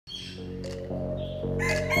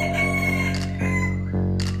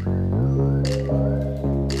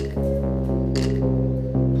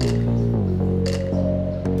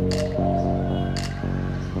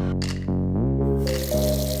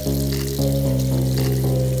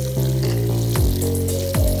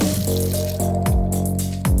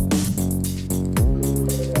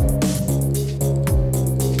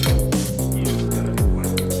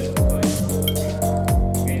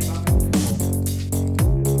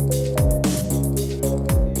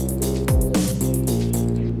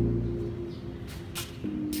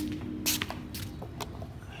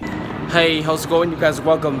Hey, how's it going, you guys?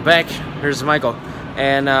 Welcome back. Here's Michael,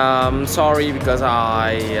 and sorry because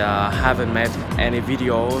I haven't made any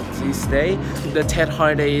video this day. The TED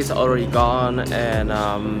holiday is already gone, and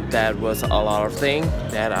that was a lot of things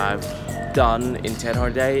that I've done in TED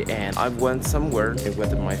holiday, and I went somewhere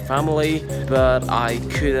with my family, but I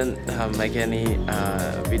couldn't make any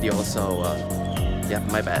video, so yeah,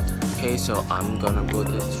 my bad. Okay, so I'm gonna put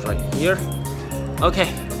this right here.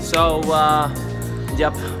 Okay, so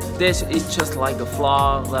yep, this is just like a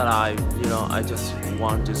vlog that I just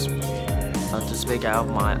want to speak out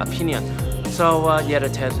my opinion. So yeah, the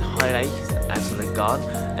TED holiday is actually gone,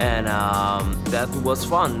 and that was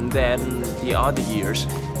fun than the other years.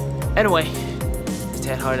 Anyway, the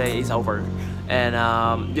TED holiday is over,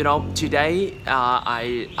 and today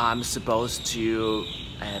I'm supposed to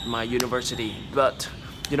at my university, but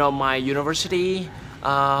my university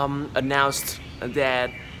announced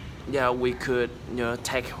that we could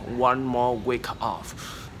take one more week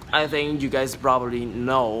off. I think you guys probably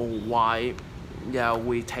know why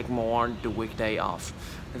we take more the weekday off.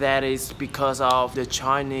 That is because of the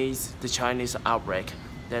Chinese outbreak,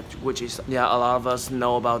 which is a lot of us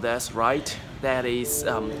know about this, right? That is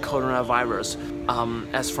coronavirus.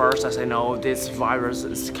 As far as I know, this virus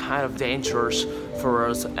is kind of dangerous for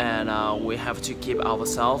us, and we have to keep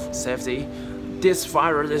ourselves safety. This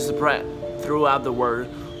virus is spread throughout the world,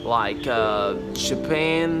 like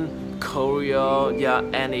Japan, Korea,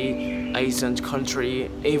 any Asian country,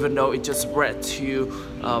 even though it just spread to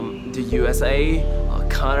the USA,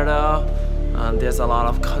 Canada, there's a lot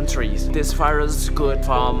of countries. This virus is good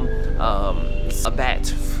from a bad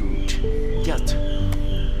food, yet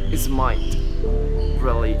it's might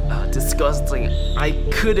really disgusting. I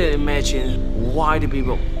couldn't imagine why the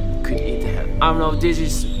people could eat that. I don't know, this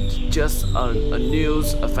is just a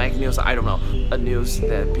news, a fake news, I don't know, a news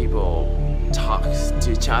that people talk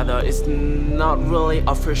to each other. It's not really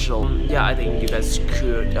official. I think you guys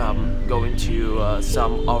could go into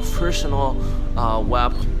some official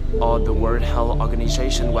web or the World Health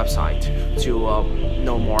Organization website to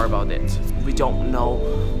know more about it. We don't know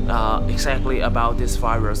exactly about this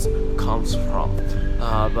virus comes from,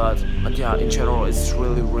 but in general it's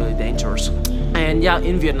really dangerous. And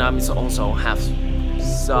in Vietnam it's also have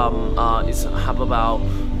some have about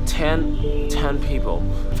 10 people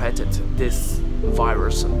infected this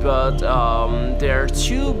virus, but there are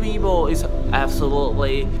 2 people is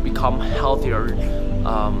absolutely become healthier,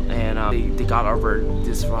 and they got over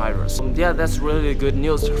this virus. That's really good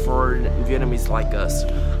news for Vietnamese like us,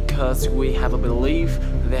 because we have a belief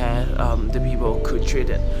that the people could treat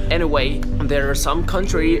it. Anyway, there are some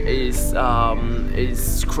country is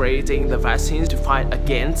creating the vaccines to fight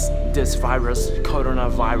against this virus,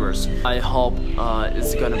 coronavirus. I hope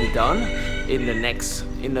it's gonna be done in the next,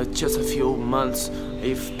 just a few months.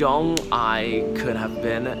 If don't, I could have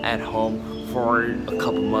been at home for a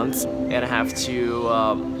couple months and have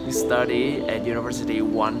to study at university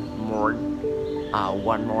one more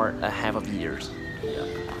half of years.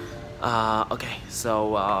 Okay,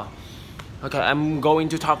 so I'm going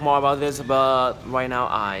to talk more about this, but right now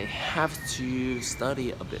I have to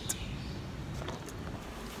study a bit.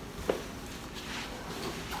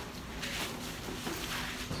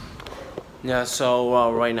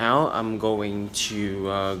 So right now I'm going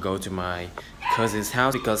to go to my cousin's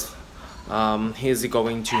house because he's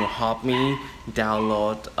going to help me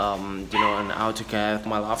download an AutoCAD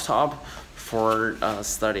my laptop for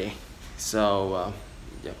study. So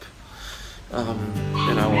yep.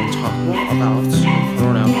 And I will talk more about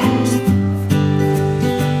coronavirus.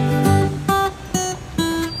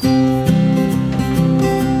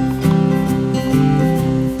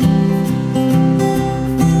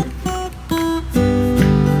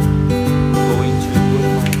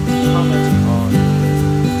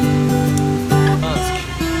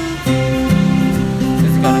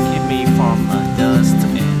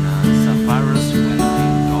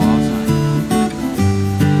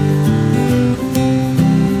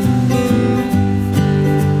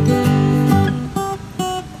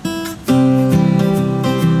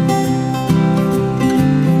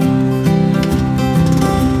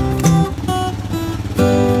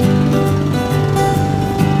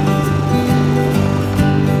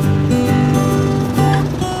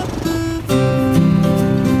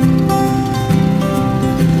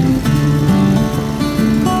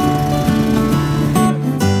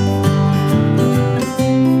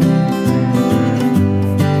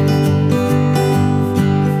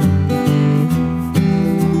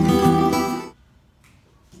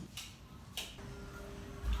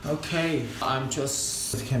 Okay, I'm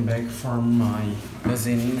just came back from my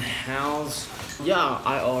cousin's house. Yeah,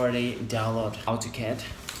 I already downloaded AutoCAD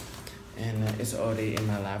and it's already in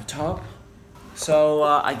my laptop. So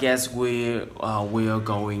I guess we are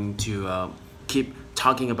going to keep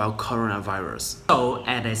talking about coronavirus. So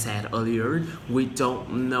as I said earlier, we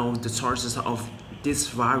don't know the sources of this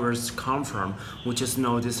virus come from. We just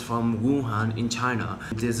know this from Wuhan in China.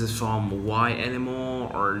 This is from wild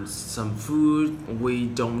animal or some food. We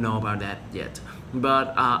don't know about that yet.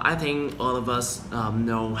 But I think all of us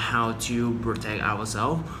know how to protect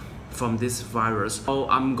ourselves from this virus. So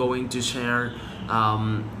I'm going to share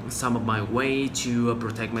some of my way to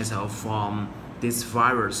protect myself from this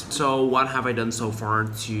virus. So what have I done so far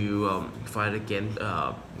to fight against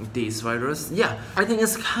this virus? Yeah, I think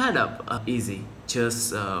it's kind of easy.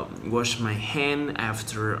 Just wash my hand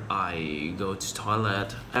after I go to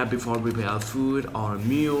toilet, before we prepare food or a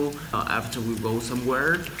meal, after we go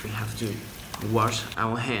somewhere, we have to wash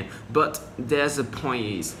our hand. But there's a point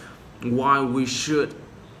is why we should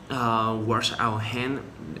wash our hand,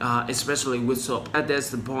 especially with soap. That's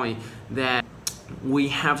the point that we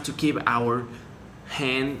have to keep our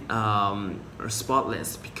hand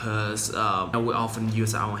spotless, because we often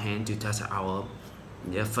use our hand to touch our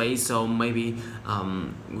face. So maybe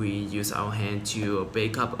we use our hand to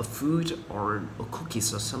bake up a food or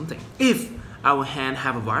cookies or something. If our hand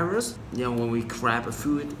have a virus, when we grab a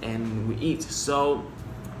food and we eat, so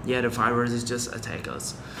the virus is just attack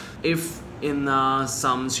us. If in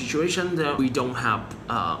some situation that we don't have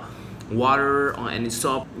water or any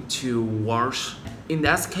soap to wash, in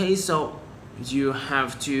that case, so you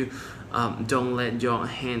have to don't let your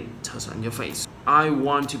hand touch on your face. I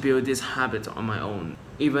want to build this habit on my own.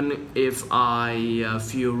 Even if I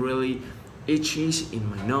feel really itchy in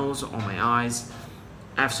my nose or my eyes,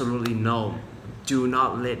 absolutely no. Do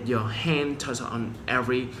not let your hand touch on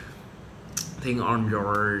everything on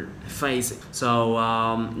your face. So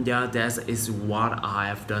yeah, that is what I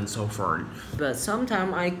have done so far. But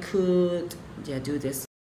sometimes I could do this.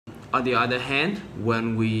 On the other hand,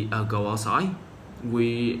 when we go outside,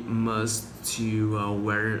 we must to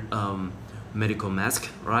wear medical mask,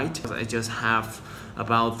 right? I just have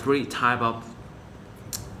about 3 type of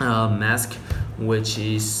mask, which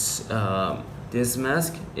is this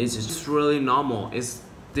mask is just really normal.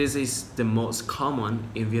 This is the most common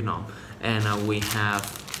in Vietnam, and we have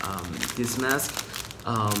this mask,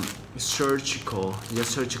 surgical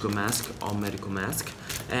mask or medical mask,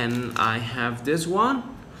 and I have this one,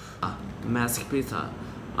 mask pizza.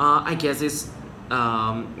 I guess it's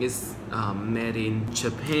made in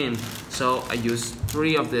Japan, so I use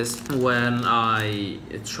 3 of this when I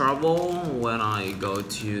travel, when I go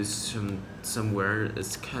to somewhere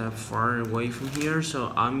it's kind of far away from here.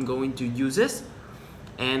 So I'm going to use this,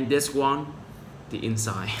 and this one, the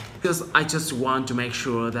inside, because I just want to make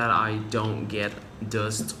sure that I don't get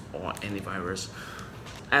dust or any virus.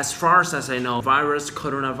 As far as I know,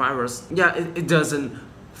 coronavirus, yeah, it doesn't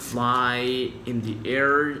fly in the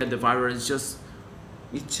air. The virus just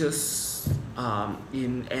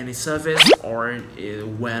in any surface, or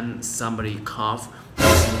when somebody cough,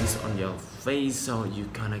 sneeze on your face, so you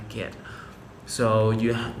gonna get. So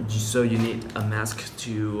you need a mask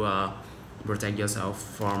to protect yourself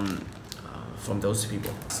from those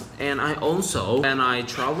people. And I also, when I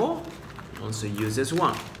travel, also use this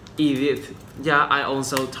one, Edith. Yeah, I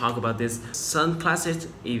also talk about this sunglasses,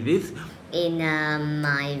 Edith, in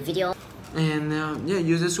my video. And yeah,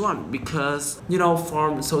 use this one because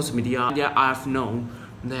from social media, yeah, I've known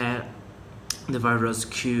that the virus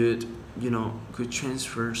could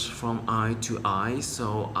transfer from eye to eye,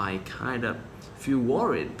 so I kind of feel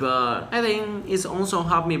worried. But I think it's also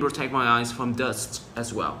helped me protect my eyes from dust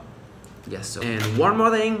as well. Yes. So. And one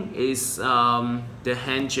more thing is the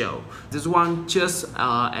hand gel. This one just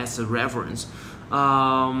as a reference.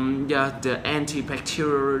 Yeah, the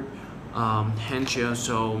antibacterial hand gel.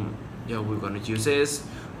 So yeah, we're gonna use this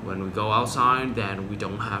when we go outside. Then we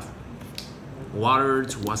don't have water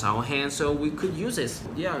to wash our hands, so we could use this.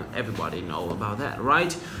 Yeah, everybody know about that,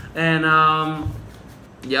 right? And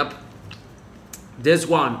yep, this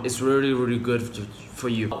one is really good for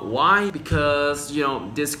you. Why? Because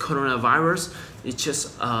this coronavirus, it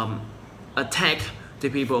just attack the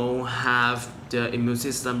people who have the immune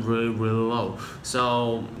system really low.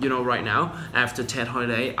 So right now after TED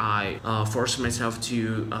holiday, I forced myself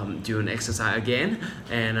to do an exercise again,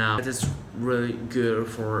 and it is really good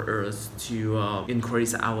for us to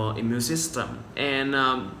increase our immune system. And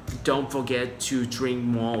don't forget to drink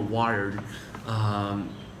more water.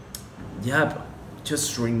 Yep,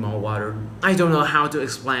 just drink more water. I don't know how to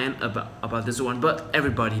explain about this one, but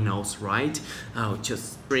everybody knows, right?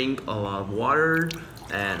 Just drink a lot of water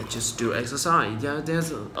and just do exercise. Yeah,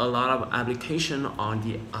 there's a lot of application on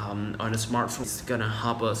the smartphone. It's gonna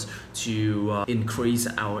help us to increase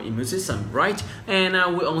our immune system, right? And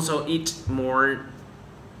we also eat more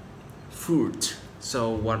fruit. So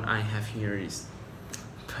what I have here is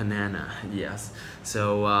banana. Yes.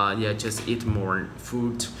 So yeah, just eat more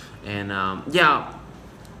fruit. And yeah,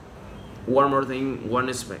 one more thing,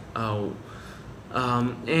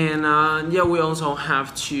 yeah, we also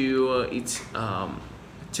have to eat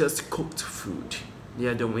just cooked food.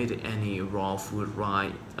 Yeah, don't eat any raw food,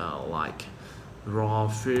 right? Like raw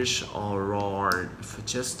fish or raw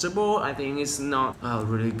vegetable. I think it's not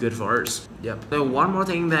really good for us. Yep. Then one more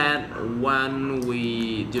thing, that when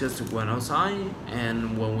we just went outside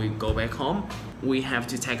and when we go back home, we have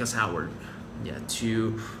to take a shower. Yeah,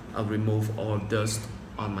 to remove all dust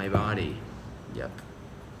on my body. Yep,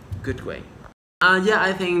 good way. Yeah,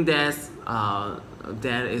 I think that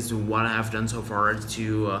is what I have done so far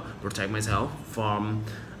to protect myself from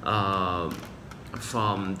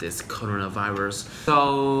this coronavirus.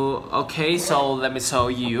 So okay, so let me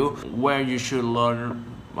tell you where you should learn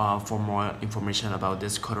for more information about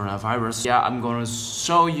this coronavirus. Yeah, I'm gonna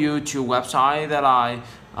show you two websites that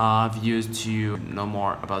I've used to know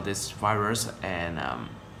more about this virus and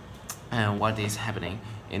what is happening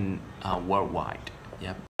in worldwide.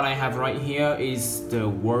 Yep. What I have right here is the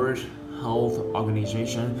World Health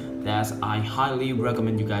Organization that I highly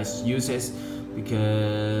recommend you guys use it,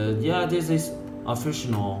 because yeah, this is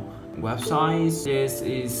official website. This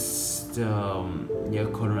is the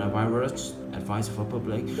coronavirus advice for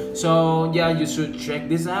public. So yeah, you should check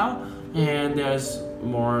this out, and there's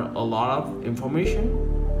a lot of information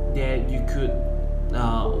that you could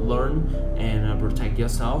learn and protect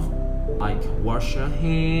yourself, like wash your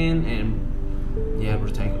hand and yeah,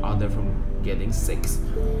 protect others from getting sick.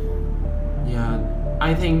 Yeah,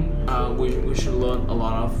 I think we should learn a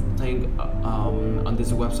lot of things on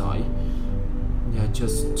this website. Yeah,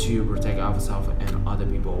 just to protect ourselves and other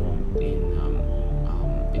people,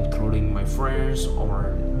 including my friends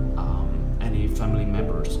or any family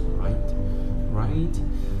members, right?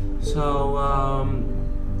 So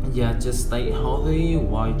yeah, just stay healthy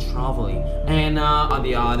while traveling. And on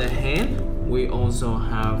the other hand, we also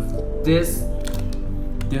have this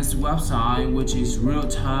website, which is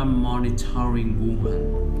real-time monitoring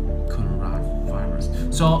Wuhan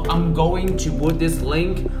coronavirus. So I'm going to put this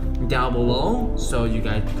link down below so you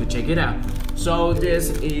guys could check it out. So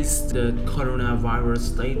this is the coronavirus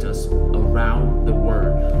status around the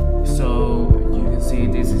world. So you can see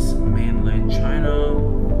this is mainland China,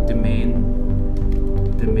 the main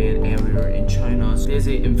area in China. So this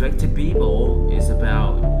infected people is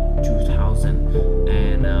about 2,000,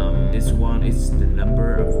 and this one is the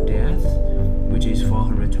number of death, which is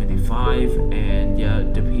 425, and yeah,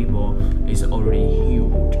 the people is already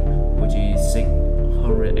healed, which is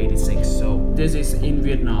 686. So this is in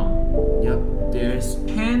Vietnam. Yep, there's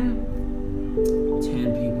 10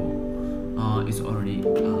 people is already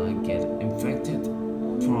get infected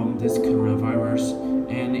from this coronavirus,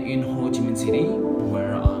 and in Ho Chi Minh City,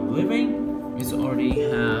 where I'm living, it's already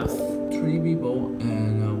have 3 people,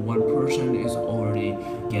 and 1 person is already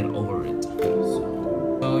get over it.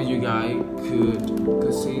 So you guys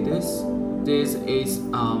could see this. This is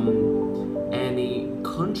any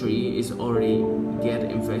country is already get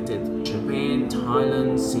infected: Japan,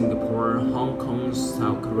 Thailand, Singapore, Hong Kong,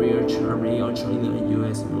 South Korea, Germany, Australia,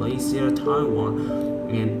 US, Malaysia, Taiwan,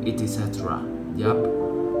 and etc. Yep,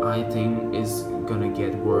 I think it's gonna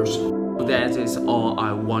get worse. That is all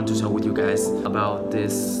I want to tell with you guys about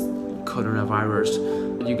this coronavirus.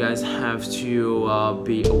 You guys have to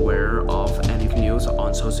be aware of any news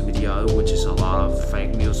on social media, which is a lot of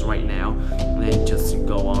fake news right now, and just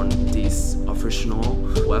go on these official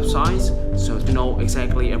websites so to know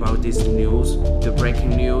exactly about this news, the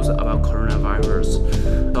breaking news about coronavirus.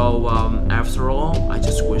 So after all, I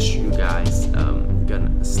just wish you guys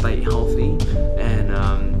gonna stay healthy, and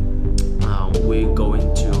we're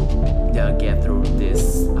going to get through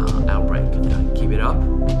this outbreak. Keep it up,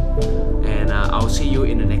 and I'll see you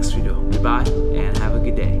in the next video. Goodbye and have a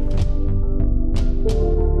good day.